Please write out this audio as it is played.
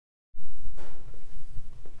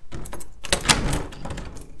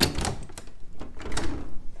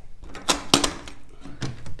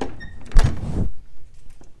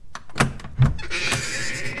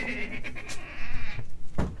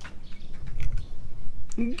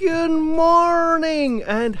Good morning,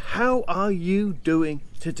 and how are you doing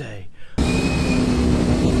today?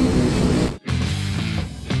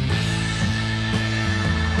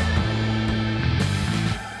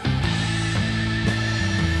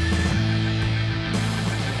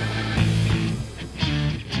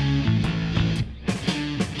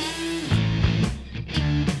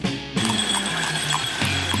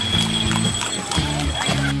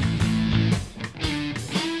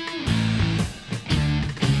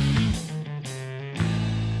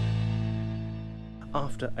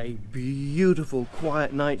 After a beautiful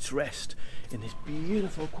quiet night's rest in this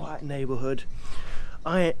beautiful quiet neighborhood,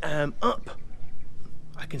 I am up.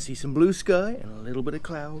 I can see some blue sky and a little bit of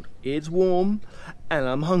cloud. It's warm and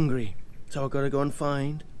I'm hungry, so I've got to go and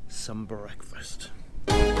find some breakfast.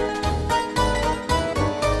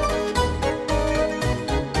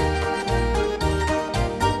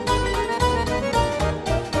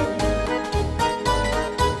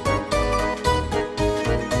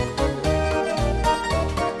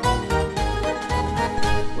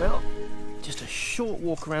 Short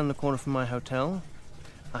walk around the corner from my hotel,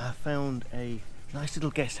 I have found a nice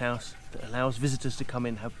little guest house that allows visitors to come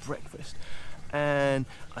in and have breakfast, and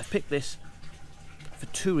I picked this for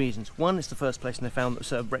two reasons. One, it's the first place I found that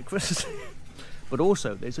served breakfast but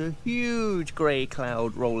also there's a huge grey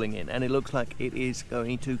cloud rolling in and it looks like it is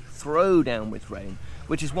going to throw down with rain,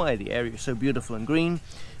 which is why the area is so beautiful and green.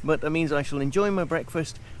 But that means I shall enjoy my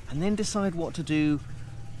breakfast and then decide what to do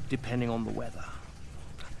depending on the weather.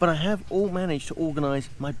 But I have all managed to organise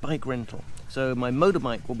my bike rental. So my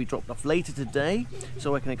motorbike will be dropped off later today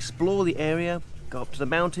so I can explore the area, go up to the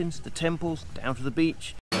mountains, the temples, down to the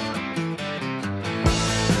beach. Thank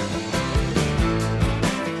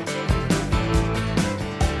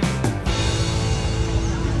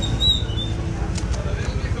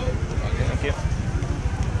you.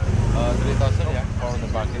 3,000 yeah, for the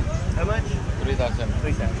parking. How much? 3,000.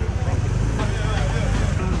 3,000. Thank you.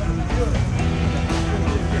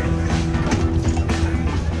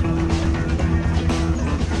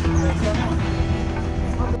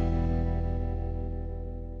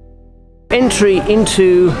 Entry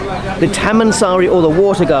into the Taman Sari, or the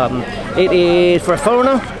water garden. It is, for a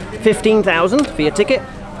foreigner, 15,000 for your ticket,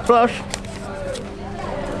 plus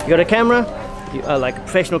you got a camera, like a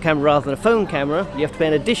professional camera rather than a phone camera, you have to pay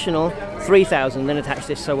an additional 3,000, then attach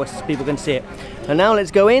this so people can see it. And now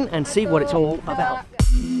let's go in and see what it's all about.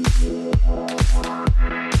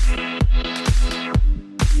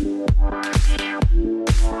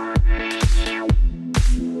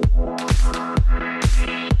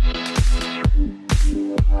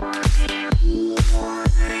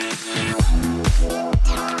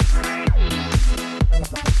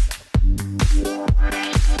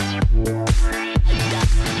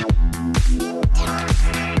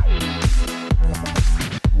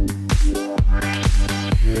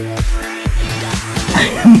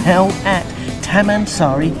 Now at Taman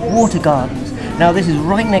Sari Water Gardens. Now this is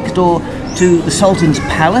right next door to the Sultans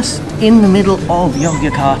Palace in the middle of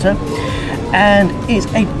Yogyakarta, and it's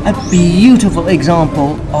a beautiful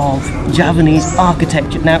example of Javanese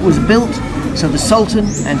architecture. Now it was built so the Sultan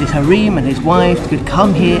and his harem and his wife could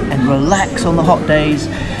come here and relax on the hot days,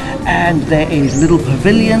 and there is little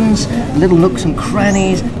pavilions, little nooks and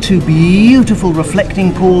crannies, two beautiful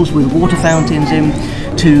reflecting pools with water fountains in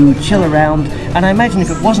to chill around. And I imagine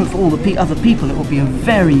if it wasn't for all the other people, it would be a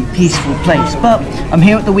very peaceful place. But I'm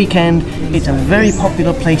here at the weekend. It's a very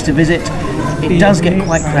popular place to visit. It does get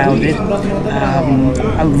quite crowded.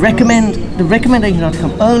 I would recommend, the recommendation are to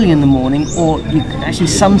come early in the morning, or you can actually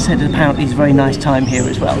sunset apparently is a very nice time here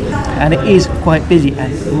as well. And it is quite busy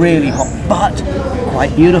and really hot, but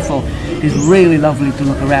quite beautiful. It's really lovely to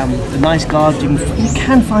look around. The nice gardens, you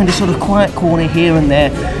can find a sort of quiet corner here and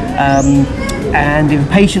there, and if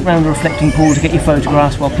patient around the reflecting pool to get your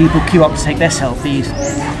photographs while people queue up to take their selfies.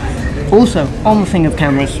 Also, on the thing of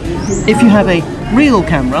cameras, if you have a real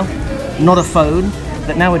camera, not a phone,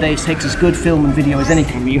 that nowadays takes as good film and video as any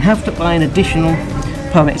camera, you have to buy an additional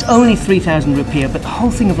permit. It's only 3,000 rupiah, but the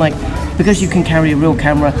whole thing of like, because you can carry a real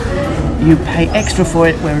camera, you pay extra for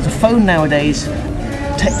it, whereas a phone nowadays,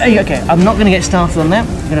 okay, I'm not going to get started on that.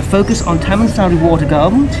 I'm going to focus on Taman Sari Water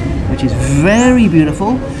Gardens, which is very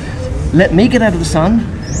beautiful. Let me get out of the sun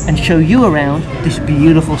and show you around this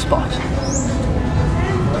beautiful spot.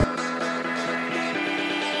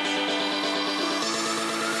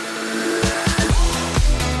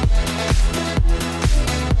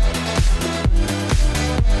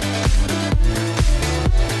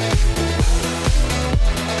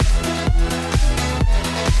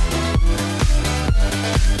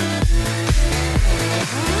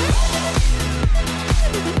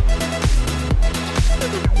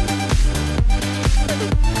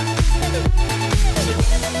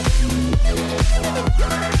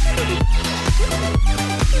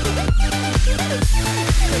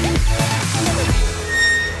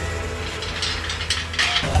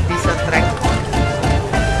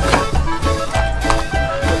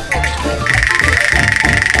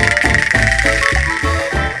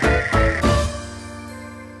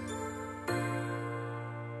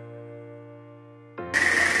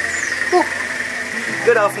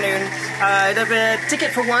 Good afternoon. I'd have a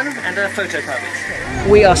ticket for one and a photo card.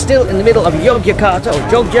 We are still in the middle of Yogyakarta, or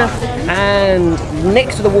Jogja, and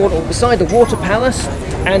next to the water, or beside the water palace,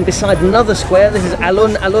 and beside another square. This is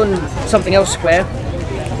Alun Alun something else square.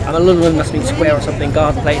 Alun Alun must mean square or something,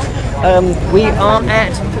 garden place. We are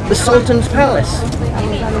at the Sultans Palace,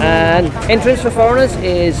 and entrance for foreigners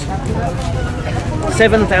is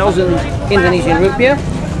 7,000 Indonesian rupiah,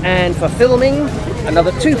 and for filming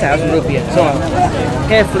another 2,000 rupiah. So I'll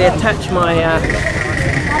carefully attach my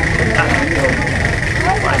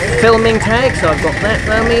filming tag, so I've got that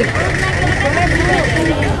around me.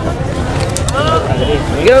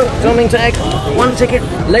 There we go, filming tag, one ticket.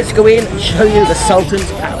 Let's go in and show you the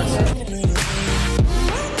Sultan's Palace.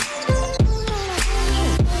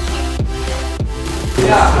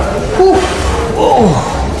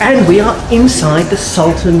 And we are inside the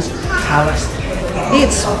Sultan's Palace.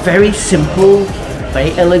 It's very simple,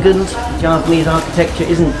 very elegant. Japanese architecture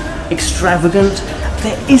isn't extravagant.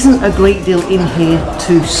 There isn't a great deal in here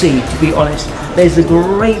to see, to be honest. There's a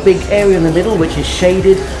great big area in the middle which is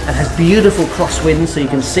shaded and has beautiful crosswinds, so you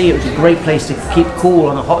can see it, which is a great place to keep cool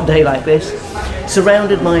on a hot day like this.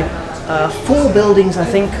 Surrounded by 4 buildings, I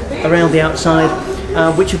think, around the outside,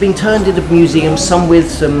 which have been turned into museums, some with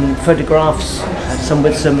some photographs, some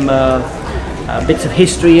with some bits of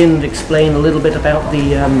history in to explain a little bit about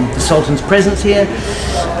the Sultan's presence here.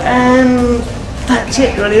 And that's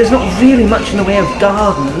it, really. There's not really much in the way of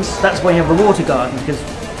gardens. That's why you have the water garden, because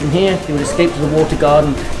from here you would escape to the water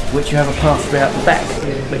garden, which you have a pathway out the back,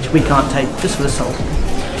 which we can't take, just for the Sultan.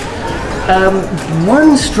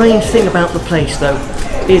 One strange thing about the place, though,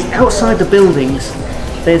 is outside the buildings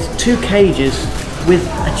there's 2 cages with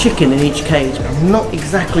a chicken in each cage. I'm not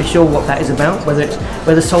exactly sure what that is about, whether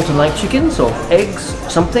the Sultan liked chickens or eggs or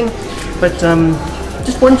something, but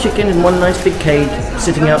just one chicken in one nice big cage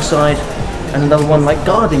sitting outside, and another one like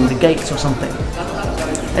guarding the gates or something.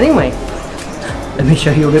 Anyway, let me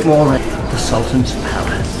show you a bit more like the Sultan's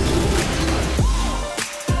Palace.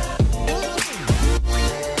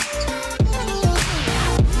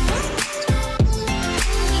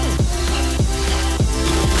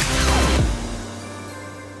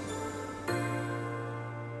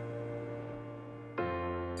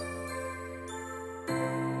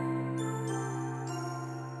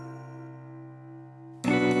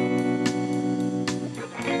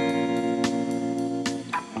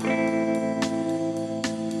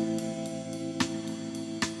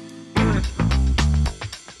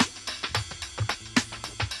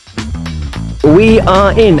 We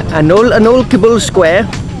are in Alun Alun Kidul Square,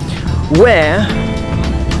 where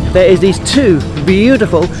there is these 2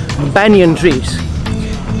 beautiful banyan trees,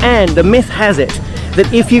 and the myth has it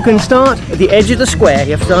that if you can start at the edge of the square,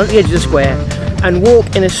 you have to start at the edge of the square and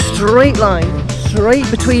walk in a straight line straight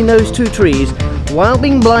between those 2 trees while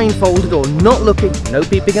being blindfolded or not looking, no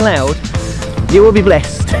peeping allowed, you will be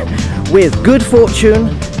blessed with good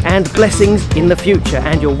fortune and blessings in the future,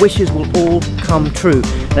 and your wishes will all come true.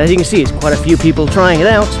 And as you can see, it's quite a few people trying it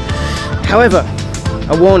out. However,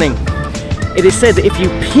 a warning, it is said that if you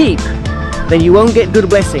peep, then you won't get good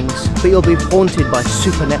blessings, but you'll be haunted by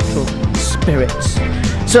supernatural spirits.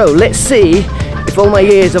 So let's see if all my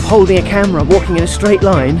years of holding a camera, walking in a straight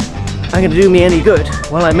line, are going to do me any good.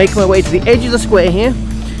 While I make my way to the edge of the square here,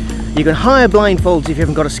 you can hire blindfolds if you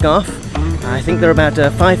haven't got a scarf. I think they're about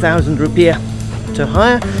 5,000 rupiah to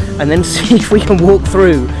hire, and then see if we can walk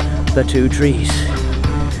through the 2 trees.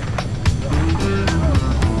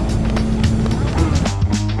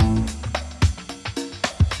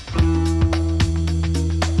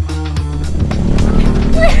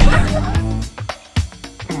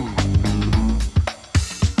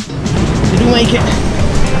 Did we make it?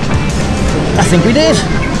 I think we did.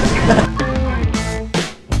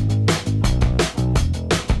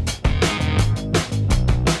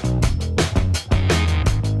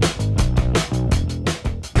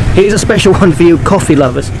 Here's a special one for you coffee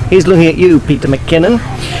lovers. Here's looking at you, Peter McKinnon.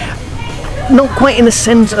 Not quite in the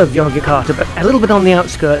centre of Yogyakarta, but a little bit on the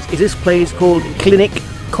outskirts, is this place called Klinik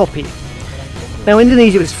Kopi. Now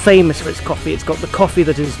Indonesia is famous for its coffee. It's got the coffee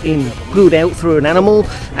that has been brewed out through an animal,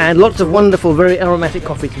 and lots of wonderful, very aromatic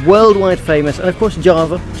coffees. Worldwide famous, and of course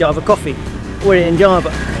Java coffee. We're in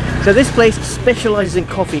Java. So this place specialises in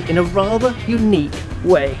coffee in a rather unique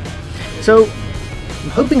way. So I'm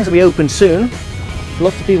hoping it's going to be open soon.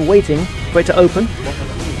 Lots of people waiting for it to open,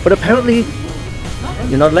 but apparently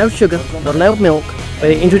you're not allowed sugar, not allowed milk, but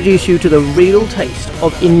they introduce you to the real taste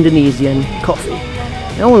of Indonesian coffee.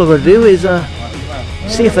 Now all I've got to do is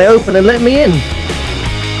see if they open and let me in.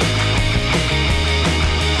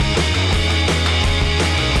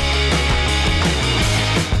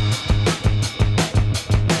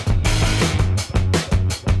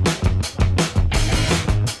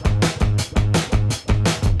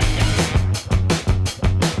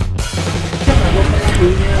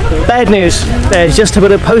 Bad news, there's just a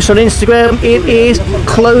bit of post on Instagram. It is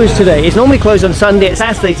closed today. It's normally closed on Sunday, it's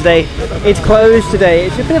Saturday today. It's closed today.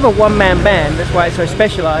 It's a bit of a one-man band, that's why it's so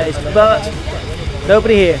specialised, but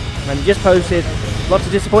nobody here. And just posted, lots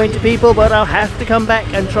of disappointed people, but I'll have to come back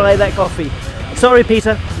and try that coffee. Sorry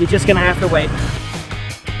Peter, you're just gonna have to wait.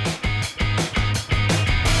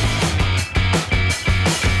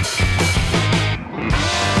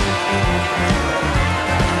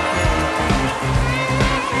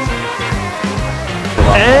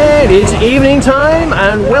 And it's evening time,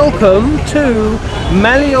 and welcome to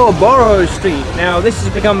Molioboro Street. Now this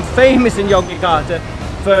has become famous in Yogyakarta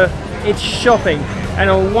for its shopping, and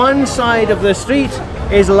on one side of the street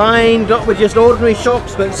is lined not with just ordinary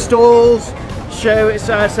shops but stalls show it's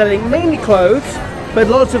selling mainly clothes but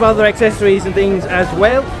lots of other accessories and things as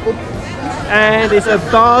well. And it's a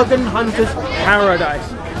bargain hunter's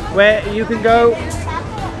paradise where you can go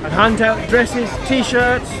and hunt out dresses,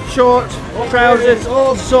 t-shirts, shorts, trousers,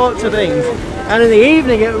 all sorts of things. And in the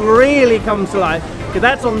evening it really comes to life, because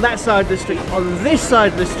that's on that side of the street. On this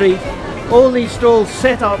side of the street, all these stalls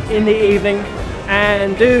set up in the evening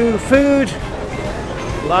and do food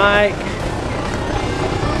like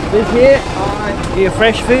this here. Your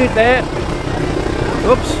fresh food there.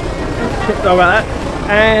 Oops, sorry about that.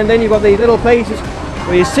 And then you've got these little places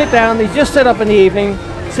where you sit down. These just set up in the evening.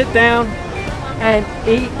 Sit down and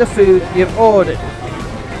eat the food you've ordered.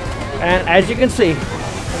 And as you can see,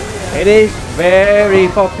 it is very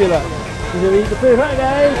popular. You eat the food, right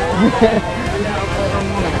guys?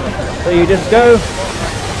 So you just go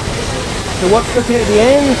to what's looking at the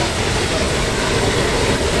end,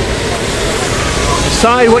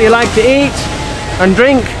 decide what you like to eat and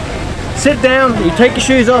drink, sit down, you take your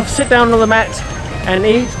shoes off, sit down on the mat and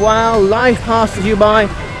eat while life passes you by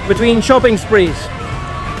between shopping sprees.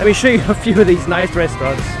 Let me show you a few of these nice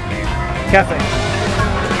restaurants, cafes.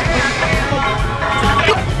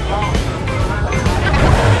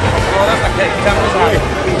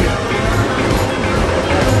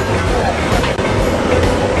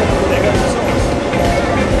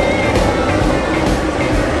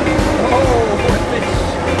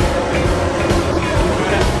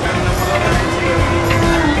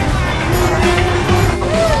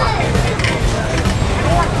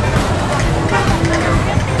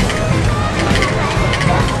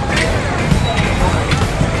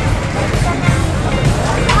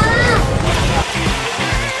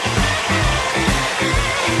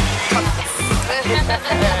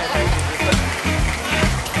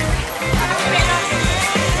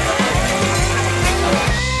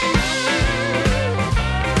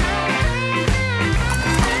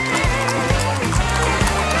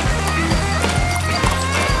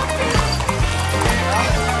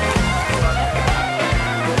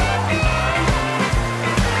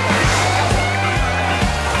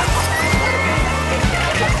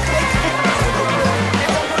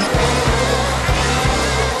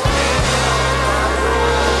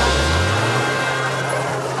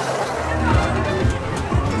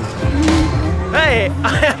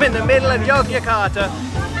 I am in the middle of Yogyakarta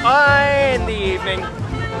in the evening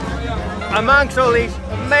amongst all these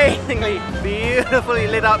amazingly beautifully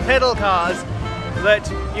lit up pedal cars that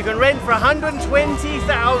you can rent for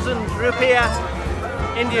 120,000 rupiah,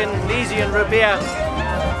 Indonesian rupiah,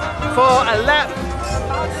 for a lap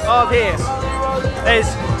of here. There's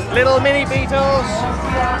little mini Beetles,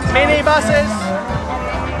 mini buses,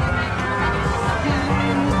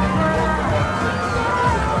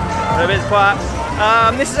 a bit quiet.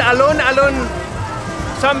 This is Alun Alun,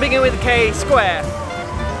 something with K Square,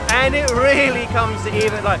 and it really comes to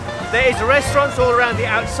even like there is restaurants all around the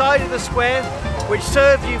outside of the square which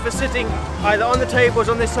serve you for sitting either on the tables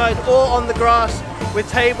on this side or on the grass, with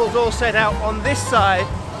tables all set out on this side,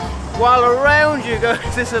 while around you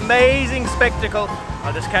goes this amazing spectacle.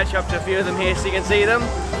 I'll just catch up to a few of them here so you can see them,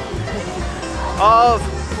 of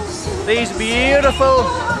these beautiful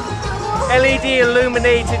LED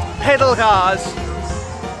illuminated pedal cars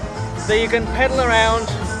that you can pedal around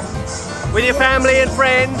with your family and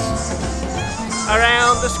friends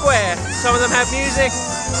around the square. Some of them have music.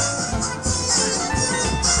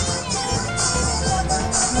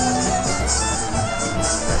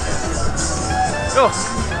 Oh,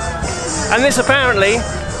 and this apparently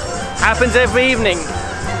happens every evening.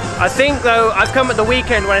 I think though, I've come at the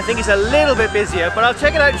weekend when I think it's a little bit busier, but I'll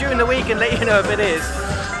check it out during the week and let you know if it is.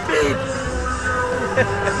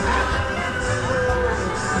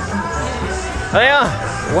 There you are.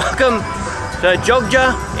 Welcome to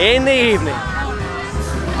Jogja in the evening.